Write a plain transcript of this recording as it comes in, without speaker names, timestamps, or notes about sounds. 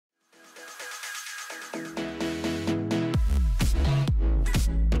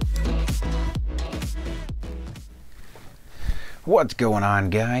What's going on,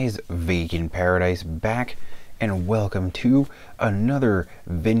 guys? Vacant Paradise back, and welcome to another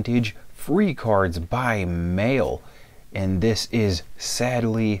vintage free cards by mail. And this is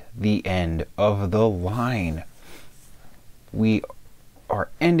sadly the end of the line. We are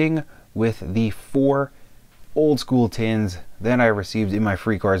ending with the 4 old school tins that I received in my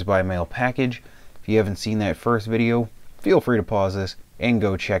free cards by mail package. If you haven't seen that first video, feel free to pause this and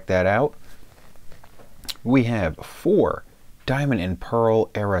go check that out. We have 4 Diamond and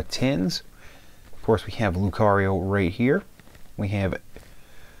Pearl era tins. Of course, we have Lucario right here. We have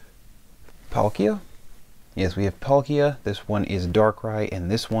Palkia. Yes, we have Palkia. This one is Darkrai, and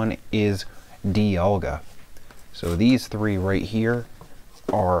this one is Dialga. So these 3 right here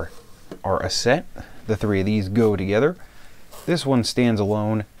are a set. The 3 of these go together. This one stands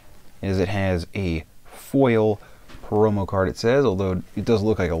alone as it has a foil promo card, it says, although it does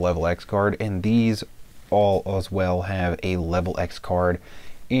look like a level X card, and these all as well have a level X card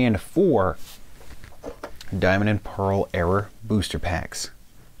and 4 Diamond and Pearl era booster packs.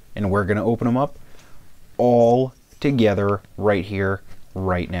 And we're going to open them up all together right here,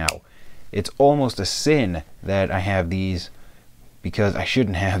 right now. It's almost a sin that I have these because I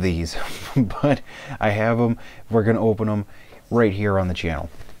shouldn't have these, but I have them. We're going to open them right here on the channel.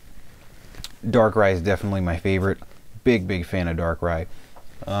 Darkrai is definitely my favorite. Big fan of Darkrai.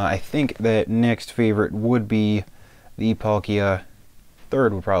 I think that next favorite would be the Palkia.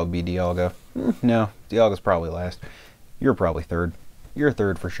 Third would probably be Dialga. No, Dialga's probably last. You're probably third. You're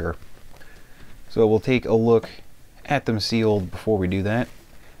third for sure. So we'll take a look at them sealed before we do that.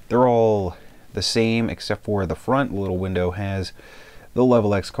 They're all the same except for the front little window has the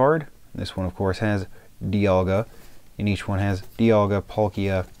level X card. This one, of course, has Dialga, and each one has Dialga,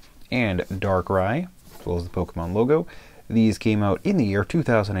 Palkia, and Darkrai, as well as the Pokemon logo. These came out in the year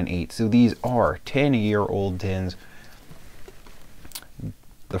 2008, so these are 10-year-old tins.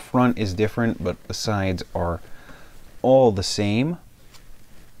 The front is different, but the sides are all the same,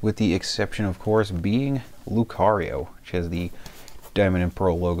 with the exception, of course, being Lucario, which has the Diamond and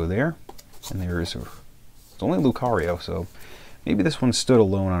Pearl logo there. And it's only Lucario, so maybe this one stood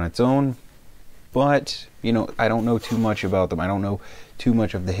alone on its own. But, you know, I don't know too much about them. I don't know too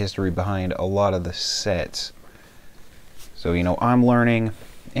much of the history behind a lot of the sets. So, you know, I'm learning,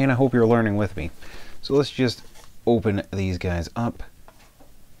 and I hope you're learning with me. So let's just open these guys up.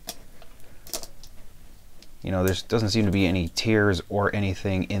 You know, there doesn't seem to be any tears or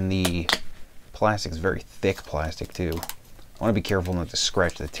anything in the plastic. It's very thick plastic, too. I want to be careful not to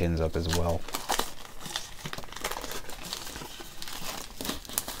scratch the tins up as well.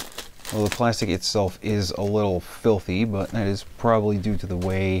 Well, the plastic itself is a little filthy, but that is probably due to the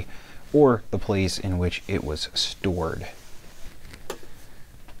way or the place in which it was stored.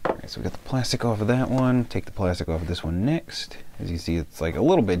 Alright, so we got the plastic off of that one. Take the plastic off of this one next. As you see, it's like a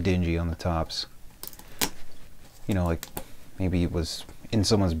little bit dingy on the tops. You know, like maybe it was in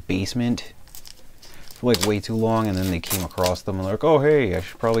someone's basement for like way too long, and then they came across them and they're like, oh hey, I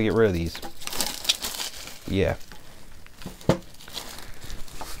should probably get rid of these. Yeah.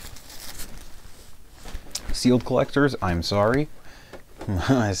 Sealed collectors, I'm sorry.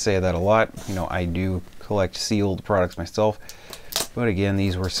 I say that a lot. You know, I do collect sealed products myself. But again,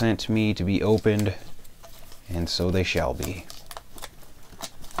 these were sent to me to be opened, and so they shall be.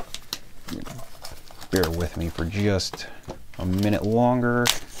 Bear with me for just a minute longer.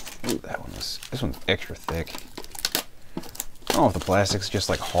 Ooh, this one's extra thick. I don't know if the plastic's just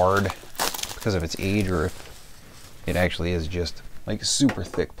like hard because of its age, or if it actually is just like super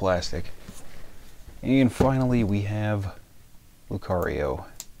thick plastic. And finally, we have Lucario.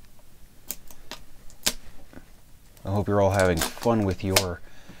 I hope you're all having fun with your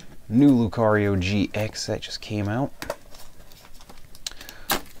new Lucario GX that just came out.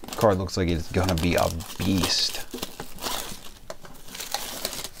 The card looks like it's gonna be a beast.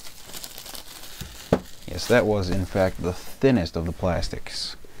 Yes, that was in fact the thinnest of the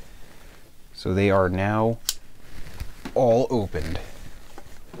plastics. So they are now all opened.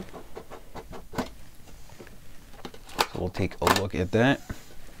 So we'll take a look at that.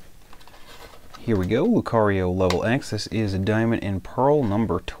 Here we go, Lucario level X. This is a Diamond and Pearl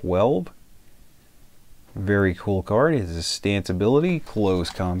number 12. Very cool card. It has a stance ability, close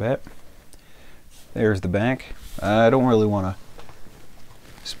combat. There's the back. I don't really want to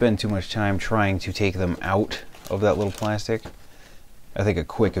spend too much time trying to take them out of that little plastic. I think a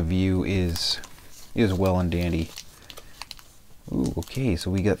quick view is well and dandy. Ooh, okay,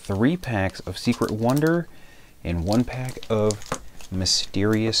 so we got 3 packs of Secret Wonder and 1 pack of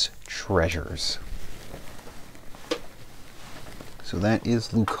Mysterious Treasures. So that is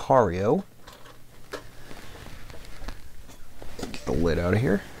Lucario. the lid out of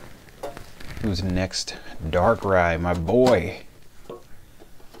here. Who's next? Darkrai, my boy.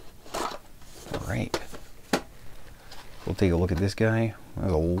 Alright. We'll take a look at this guy.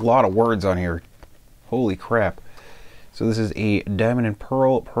 There's a lot of words on here. Holy crap. So this is a Diamond and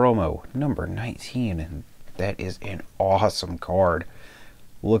Pearl promo, number 19. And that is an awesome card.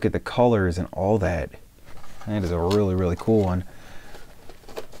 Look at the colors and all that. That is a really, really cool one.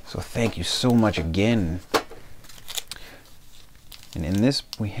 So thank you so much again. And in this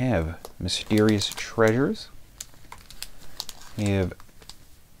we have Mysterious Treasures. We have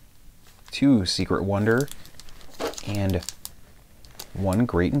 2 Secret Wonder and 1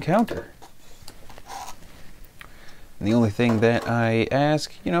 Great Encounter. And the only thing that I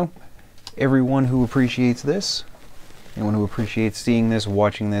ask, you know, everyone who appreciates this, anyone who appreciates seeing this,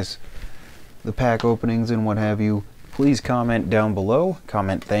 watching this, the pack openings and what have you, please comment down below,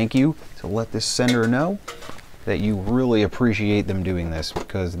 comment thank you, to let this sender know that you really appreciate them doing this,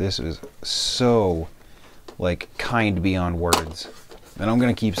 because this is so, like, kind beyond words. And I'm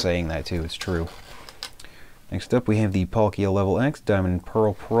going to keep saying that too, it's true. Next up we have the Palkia Level X Diamond and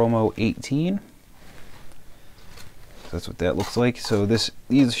Pearl Promo 18. So that's what that looks like. So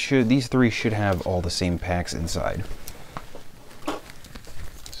these 3 should have all the same packs inside.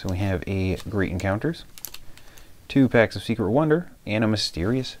 So we have a Great Encounters, 2 packs of Secret Wonder, and a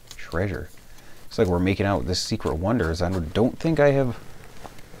Mysterious Treasure. Looks like we're making out with this Secret Wonders. I don't think I have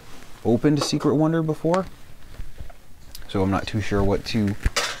opened Secret Wonder before, so I'm not too sure what to,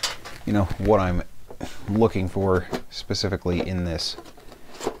 you know, what I'm looking for specifically in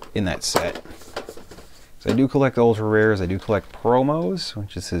that set. So I do collect ultra rares. I do collect promos,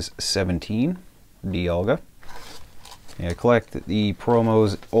 which is 17 Dialga. And I collect the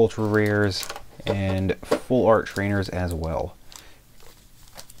promos, ultra rares, and full art trainers as well.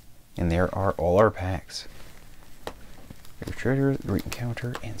 And there are all our packs. Great Treasure, Great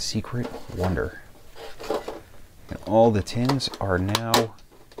Encounter, and Secret Wonder. And all the tins are now,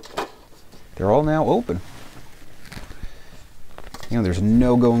 they're all now open. You know, there's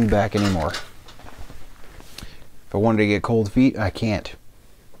no going back anymore. If I wanted to get cold feet, I can't.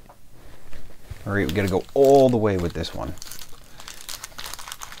 Alright, we gotta go all the way with this one.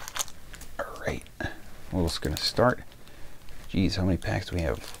 Alright, we're just gonna start. Geez, how many packs do we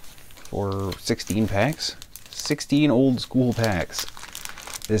have? 16 packs? 16 old school packs.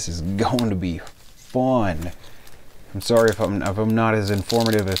 This is going to be fun. I'm sorry if I'm not as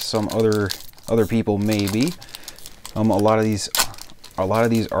informative as some other people may be. A lot of these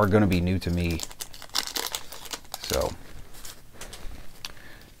are going to be new to me. So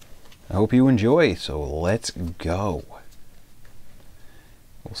I hope you enjoy. So let's go.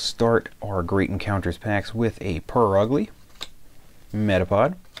 We'll start our Great Encounters packs with a Purugly,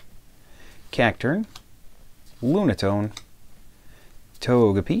 Metapod, Cacturn, Lunatone,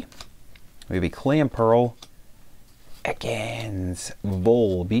 Togepi, we have a Clamperl, Ekans,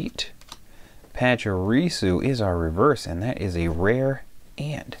 Volbeat, Pachirisu is our reverse, and that is a rare,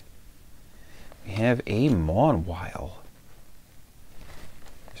 and we have a Monwile.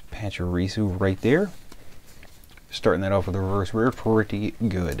 There's Pachirisu right there. Starting that off with a reverse rare, pretty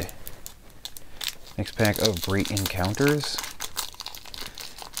good. Next pack of Great Encounters.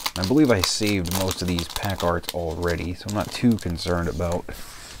 I believe I saved most of these pack arts already, so I'm not too concerned about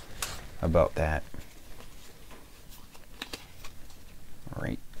that.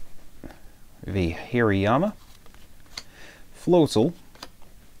 Alright. We have a Hariyama, Floatzel,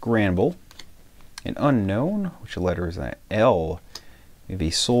 Granbull, an Unknown, which letter is that? L. We have a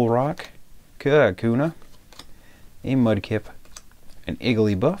Solrock, Kakuna, a Mudkip, an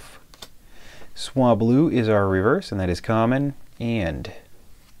Igglybuff, Swablu is our reverse, and that is common, and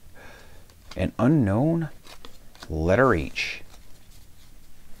an Unknown, letter H.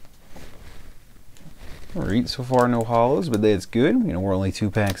 Alright, so far no hollows, but that's good. You know, we're only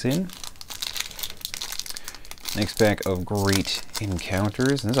 2 packs in. Next pack of Great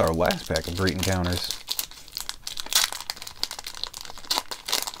Encounters. This is our last pack of Great Encounters.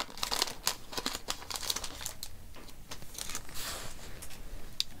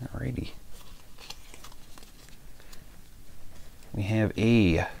 Alrighty. We have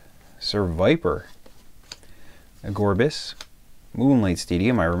a Surviper, a Gorbis, Moonlight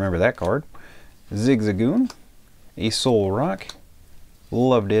Stadium, I remember that card, Zigzagoon, a Solrock,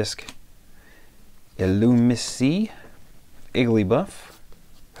 Luvdisc, Illumisea, Igglybuff,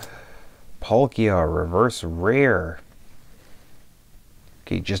 Palkia reverse rare.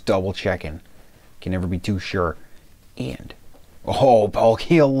 Okay, just double checking. Can never be too sure. And, oh,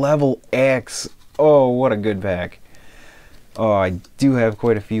 Palkia level X. Oh, what a good pack. Oh, I do have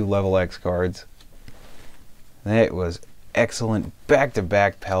quite a few level X cards. That was excellent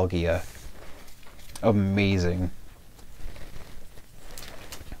back-to-back Palkia. Amazing.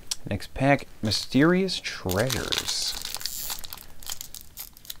 Next pack, Mysterious Treasures.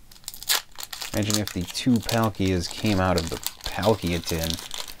 Imagine if the 2 Palkias came out of the Palkia tin.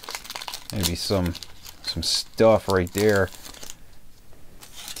 Maybe some stuff right there.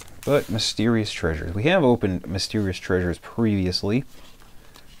 But Mysterious Treasures. We have opened Mysterious Treasures previously.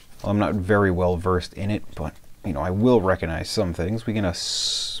 Well, I'm not very well versed in it, but you know, I will recognize some things. We get a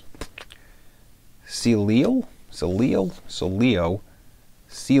Celio?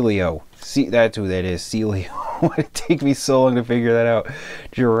 See, that's who that is. Celio. Why did it take me so long to figure that out?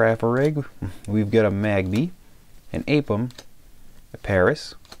 Girafarig. We've got a Magby, an Apom, a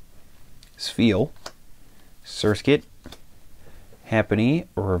Paris, Spheal, Surskit, Happiny,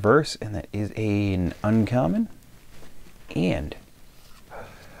 reverse, and that is an uncommon. And,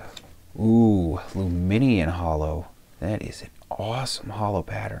 ooh, Luminian Hollow. That is an awesome hollow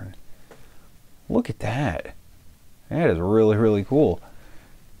pattern. Look at that. That is really, really cool.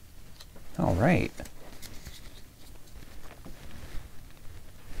 Alright.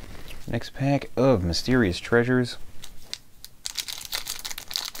 Next pack of Mysterious Treasures.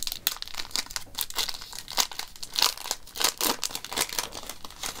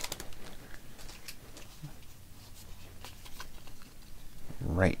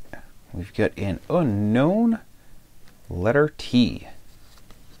 Right. We've got an unknown letter T.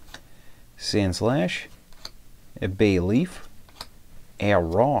 Sandslash, a Bayleaf, a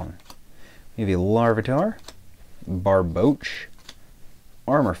Wrong, maybe a Larvitar, Barboach,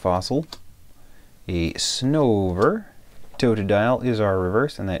 Armor Fossil, a Snover, Totodile is our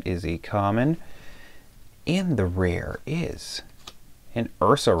reverse, and that is a common, and the rare is an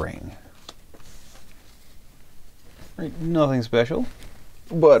Ursaring. Right, nothing special,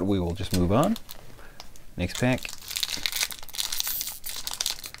 but we will just move on. Next pack.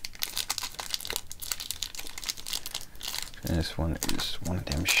 And this one is one of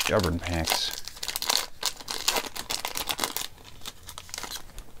them stubborn packs.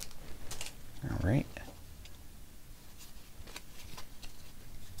 Alright.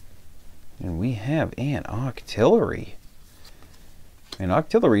 And we have an Octillery. And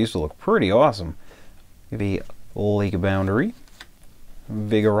Octillery used to look pretty awesome. We have a Lake Boundary,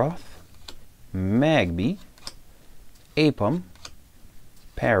 Vigoroth, Magby, Apom,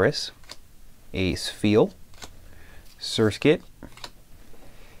 Paris, a Spheal, Surskit,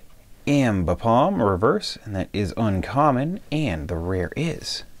 Ambipom, reverse, and that is uncommon, and the rare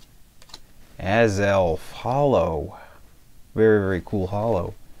is Azelf, hollow. Very, very cool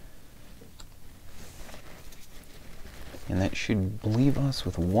hollow. And that should leave us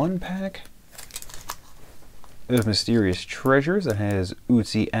with one pack of Mysterious Treasures that has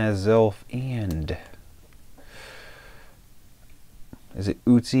Uzi, Azelf, and is it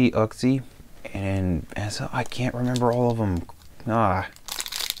Uzi, Uxie, and Azelf? I can't remember all of them. Ah,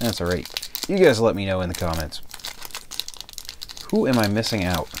 that's alright. You guys let me know in the comments. Who am I missing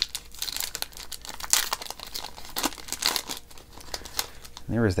out?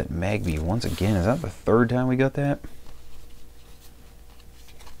 There is that Magby once again. Is that the third time we got that?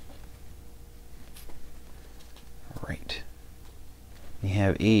 Right. We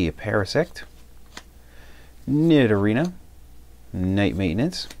have a Parasect, Nidorina, Night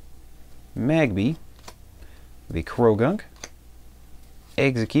Maintenance, Magby, the Krogunk,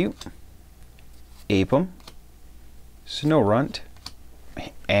 Execute, Apom, Snorunt,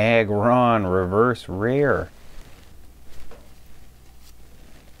 Aggron, reverse rare,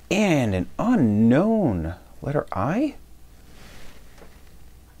 and an unknown letter I?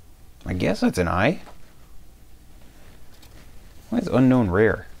 I guess that's an I. Why is unknown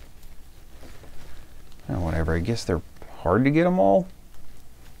rare? Oh, whatever. I guess they're hard to get them all.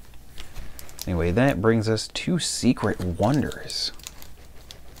 Anyway, that brings us to Secret Wonders.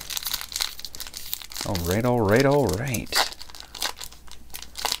 Alright, alright, alright.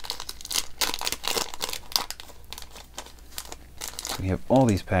 We have all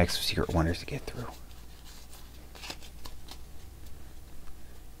these packs of Secret Wonders to get through.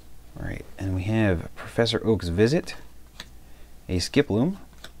 Alright, and we have Professor Oak's Visit, a Skiploom,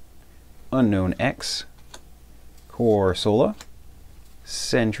 Unknown X, Corsola,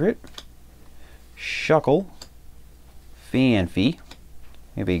 Sentret, Shuckle, Fanfy,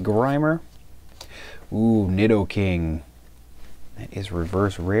 maybe Grimer, ooh, Nidoking. That is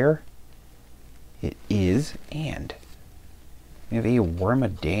reverse rare. It is, and we have a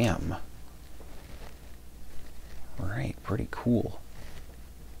Wormadam. Alright, pretty cool.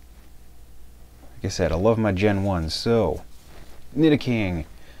 Like I said, I love my Gen 1, so Nidoking.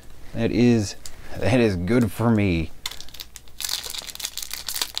 That is good for me.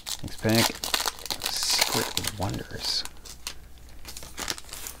 Next pack, Secret Wonders.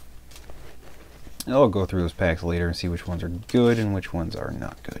 I'll go through those packs later and see which ones are good and which ones are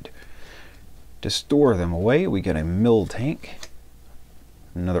not good. To store them away, we got a Miltank,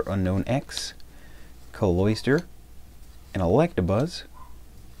 another Unknown X, Cloyster, an Electabuzz,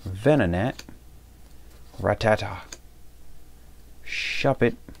 Venonat, Rattata,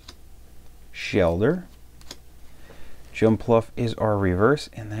 Shuppet, Shelder. Jumpluff is our reverse,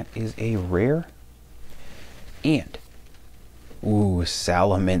 and that is a rare. And, ooh,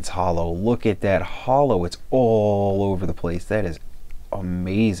 Salamence Hollow. Look at that hollow. It's all over the place. That is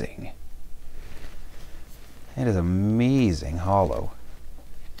amazing. That is amazing hollow.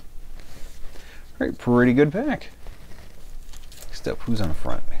 All right, pretty good pack. Next up, who's on the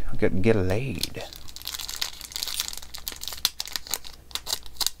front? I've got Get Laid.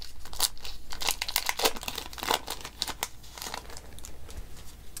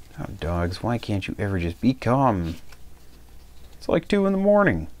 Oh, dogs, why can't you ever just be calm? It's like 2 in the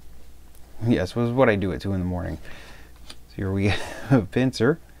morning. Yes, this is what I do at 2 in the morning. So here we have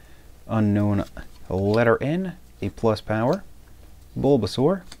Pinsir, Unknown letter N, a plus power,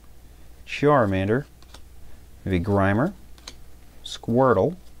 Bulbasaur, Charmander, Vigrimer,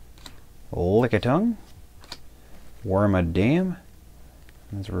 Squirtle, Lickitung, Wormadam.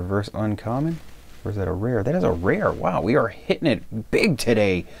 That's a reverse uncommon. Or is that a rare? That is a rare. Wow, we are hitting it big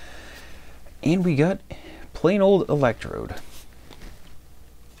today. And we got plain old Electrode.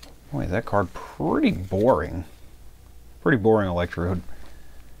 Boy, is that card pretty boring. Pretty boring Electrode.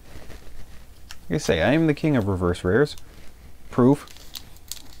 Like I say, I am the king of reverse rares. Proof.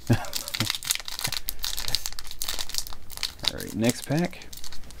 Alright, next pack.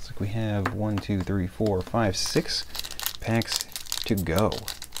 Looks like we have 1, 2, 3, 4, 5, 6 packs to go.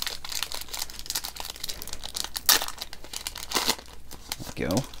 There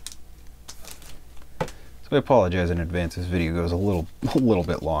we go. So I apologize in advance. This video goes a little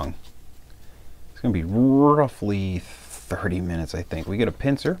bit long. It's going to be roughly 30 minutes, I think. We get a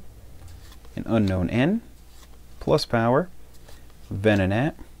Pinsir, an Unknown N, plus power,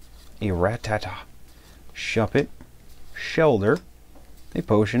 Venonat, a Rattata, Shuppet, Shelder, a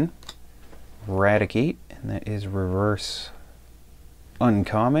Potion, Raticate, and that is reverse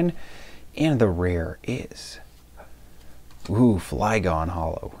uncommon, and the rare is, ooh, Flygon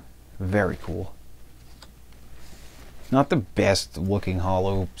Hollow. Very cool. Not the best looking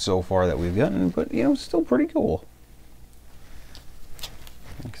hollow so far that we've gotten, but you know, still pretty cool.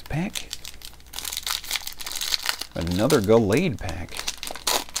 Next pack. Another Gallade pack.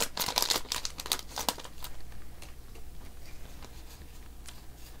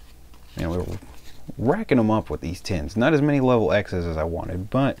 Man, we were racking them up with these tins. Not as many level X's as I wanted,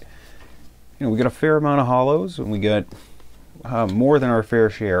 but you know, we got a fair amount of hollows, and we got more than our fair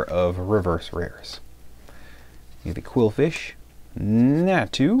share of reverse rares. You get the Quillfish,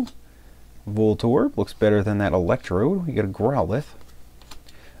 Natu, Voltorb, looks better than that Electrode. We got a Growlithe,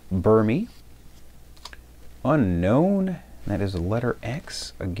 Burmy, Unknown, that is a letter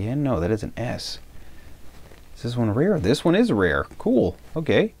X again. No, that is an S. Is this one rare? This one is rare. Cool.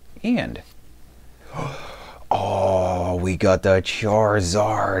 Okay. And oh, we got the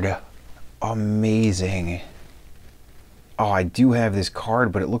Charizard. Amazing. Oh, I do have this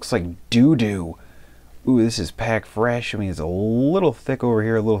card, but it looks like doo-doo. Ooh, this is pack fresh. I mean, it's a little thick over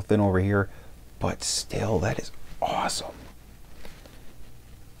here, a little thin over here, but still, that is awesome.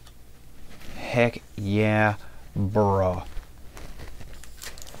 Heck yeah, bruh.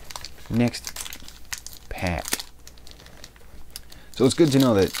 Next pack. So it's good to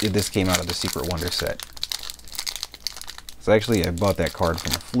know that this came out of the Secret Wonder set. So actually, I bought that card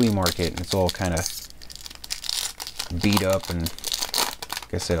from a flea market, and it's all kind of beat up, and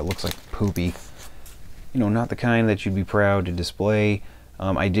like I said, it looks like poopy. You know, not the kind that you'd be proud to display.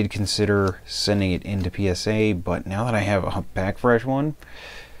 I did consider sending it into PSA, but now that I have a pack fresh one,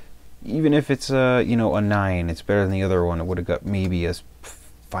 even if it's you know, a 9, it's better than the other one. It would have got maybe a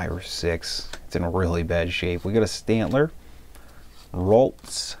 5 or 6. It's in really bad shape. We got a Stantler,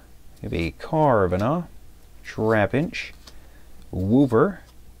 Ralts, we have a Carvanha, Trapinch, Wooper,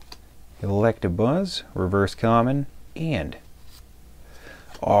 Electabuzz, reverse common, and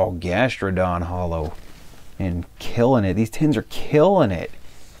oh, Gastrodon Hollow. And killing it. These tins are killing it.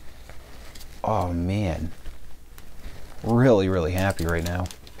 Oh man. Really, really happy right now.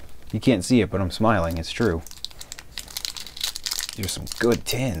 You can't see it, but I'm smiling. It's true. These are some good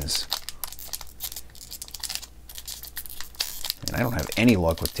tins. And I don't have any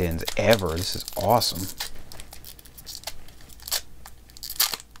luck with tins ever. This is awesome.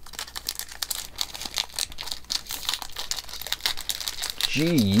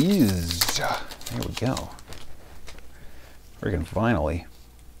 Jeez. There we go. Freaking finally.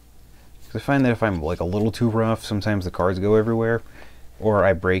 Because I find that if I'm like a little too rough, sometimes the cards go everywhere. Or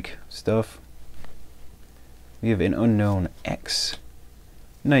I break stuff. We have an Unknown X.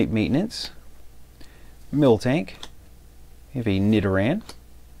 Night Maintenance. Miltank. We have a Nidoran.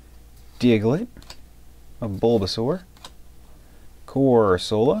 Diglett. A Bulbasaur.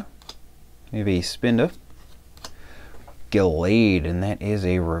 Corsola. We have a Spinda. Gallade, and that is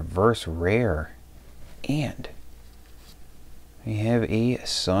a reverse rare. And we have a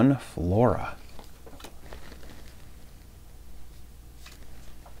Sunflora.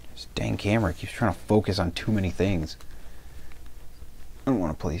 This dang camera keeps trying to focus on too many things. I don't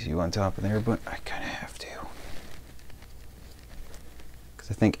want to place you on top of there, but I kind of have to.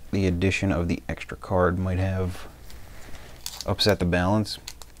 Because I think the addition of the extra card might have upset the balance.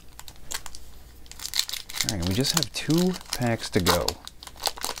 Alright, we just have 2 packs to go.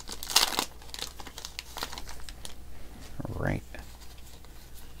 Alright.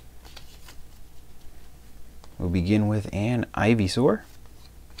 We'll begin with an Ivysaur.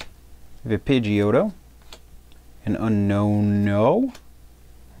 We have a Pidgeotto. An Unknown No.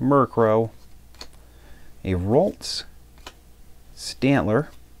 Murkrow. A Ralts. Stantler.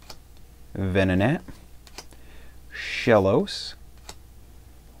 Venonat. Shellos.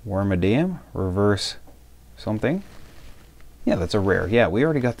 Wormadam. Reverse something. Yeah, that's a rare. Yeah, we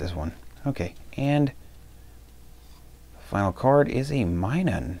already got this one. Okay, and the final card is a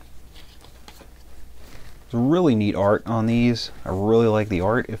Minun. It's really neat art on these. I really like the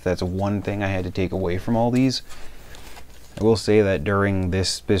art, if that's one thing I had to take away from all these. I will say that during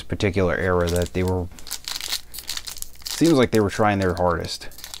this particular era that they were... seems like they were trying their hardest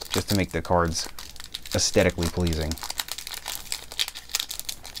just to make the cards aesthetically pleasing.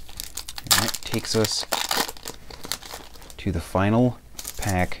 And that takes us to the final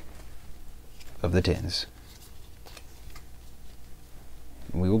pack of the tins.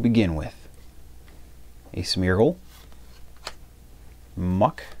 We will begin with a Smeargle,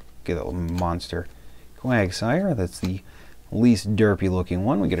 Muck, get a little monster, Quagsire, that's the least derpy looking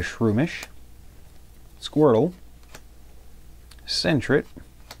one. We get a Shroomish, Squirtle, Sentret,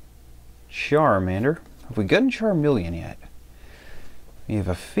 Charmander. Have we gotten Charmeleon yet? We have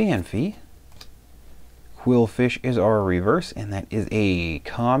a Phanpy. Quillfish is our reverse, and that is a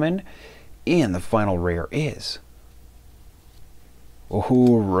common. And the final rare is... oh,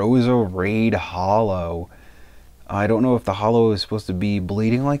 Roserade Hollow. I don't know if the hollow is supposed to be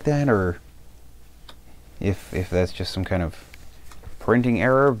bleeding like that, or if that's just some kind of printing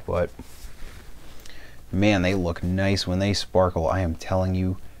error, but man, they look nice when they sparkle. I am telling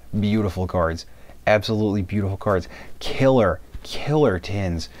you, beautiful cards. Absolutely beautiful cards. Killer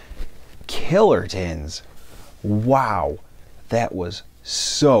tins. Killer tins. Wow, that was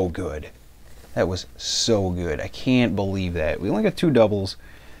so good. That was so good. I can't believe that. We only got 2 doubles,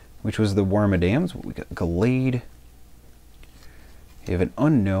 which was the Wormadams. We got Gallade. We have an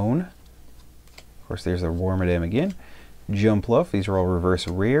Unknown. Of course, there's the Wormadam again. Jumpluff. These are all reverse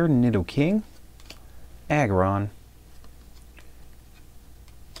rare. Nidoking. Aggron.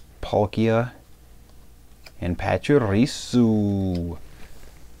 Palkia. And Pachirisu.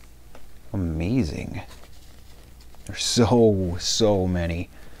 Amazing. There's so many.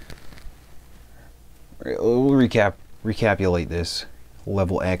 We'll recapitulate this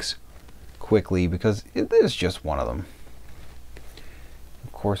level X quickly because it is just one of them.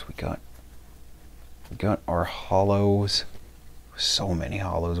 Of course, we got our hollows. So many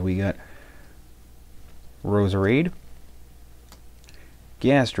hollows. We got Roserade,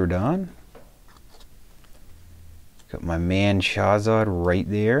 Gastrodon. Got my man Charizard right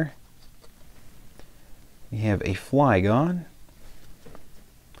there. We have a Flygon.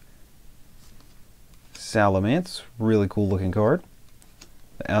 Salamence, really cool looking card.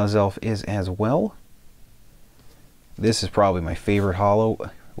 The Azelf is as well. This is probably my favorite holo.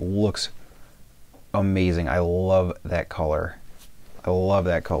 Looks amazing. I love that color. I love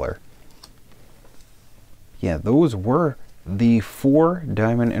that color. Yeah, those were the 4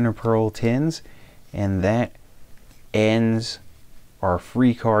 Diamond and a Pearl tins, and that ends our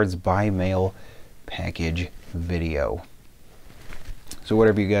free cards by mail package video. So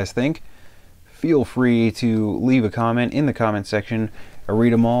whatever you guys think, feel free to leave a comment in the comment section. I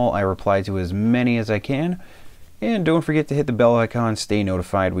read them all. I reply to as many as I can. And don't forget to hit the bell icon, stay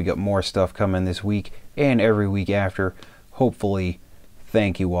notified. We got more stuff coming this week and every week after. Hopefully.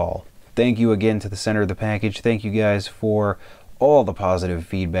 Thank you all. Thank you again to the center of the package. Thank you guys for all the positive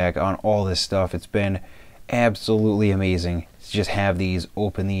feedback on all this stuff. It's been absolutely amazing to just have these,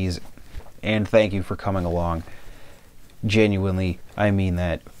 open these, and thank you for coming along. Genuinely, I mean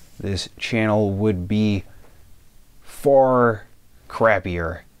that. This channel would be far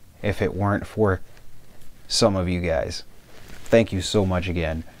crappier if it weren't for some of you guys. Thank you so much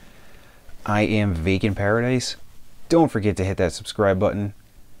again. I am Vacant Paradise. Don't forget to hit that subscribe button.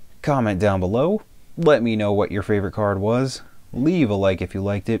 Comment down below. Let me know what your favorite card was. Leave a like if you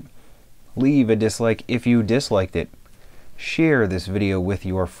liked it. Leave a dislike if you disliked it. Share this video with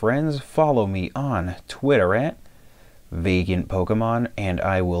your friends. Follow me on Twitter at Vacant Pokemon, and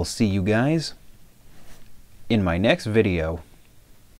I will see you guys in my next video.